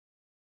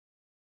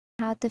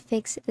how to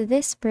fix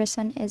this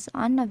person is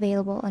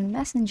unavailable on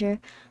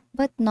Messenger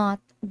but not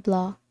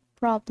blah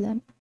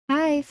problem.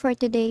 Hi, for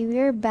today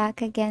we're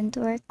back again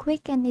to our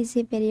quick and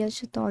easy video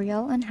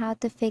tutorial on how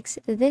to fix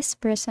this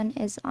person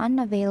is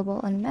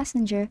unavailable on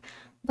Messenger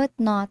but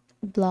not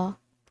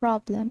blah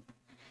problem.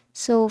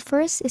 So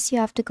first is you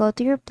have to go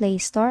to your Play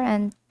Store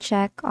and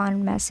check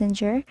on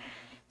Messenger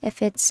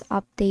if it's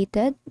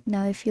updated.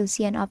 Now if you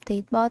see an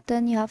update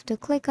button, you have to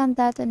click on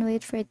that and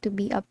wait for it to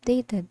be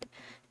updated.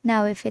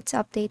 Now if it's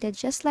updated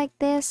just like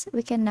this,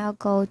 we can now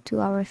go to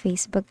our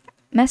Facebook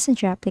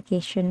Messenger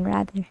application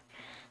rather.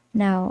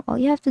 Now all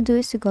you have to do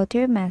is to go to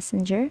your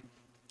Messenger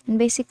and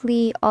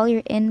basically all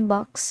your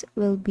inbox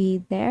will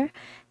be there.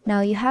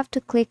 Now you have to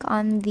click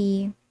on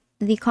the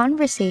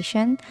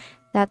conversation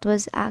that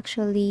was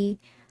actually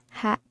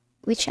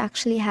which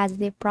actually has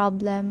the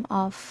problem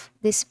of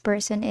this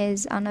person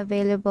is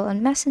unavailable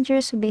on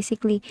Messenger. So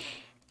basically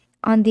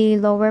on the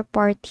lower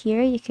part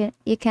here,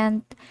 you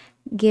can't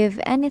give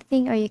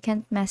anything or you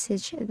can't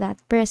message that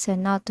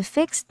person. Now to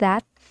fix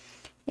that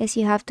is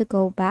you have to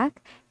go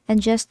back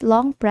and just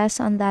long press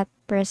on that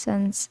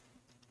person's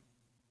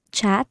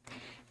chat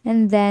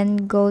and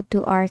then go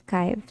to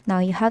archive. Now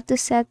you have to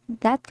set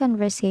that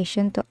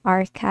conversation to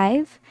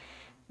archive,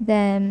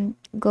 then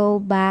go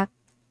back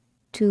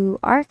to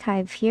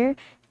archive here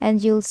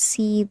and you'll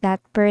see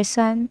that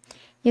person.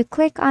 You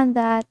click on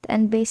that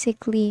and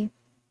basically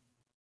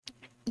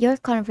your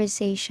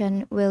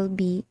conversation will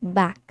be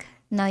back.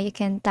 Now you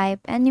can type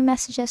any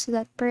messages to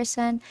that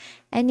person,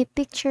 any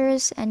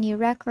pictures, any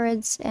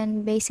records,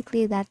 and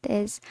basically that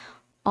is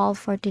all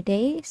for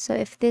today. So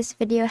if this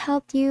video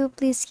helped you,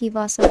 please give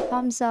us a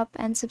thumbs up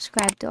and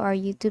subscribe to our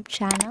YouTube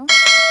channel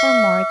for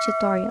more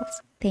tutorials.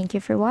 Thank you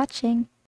for watching.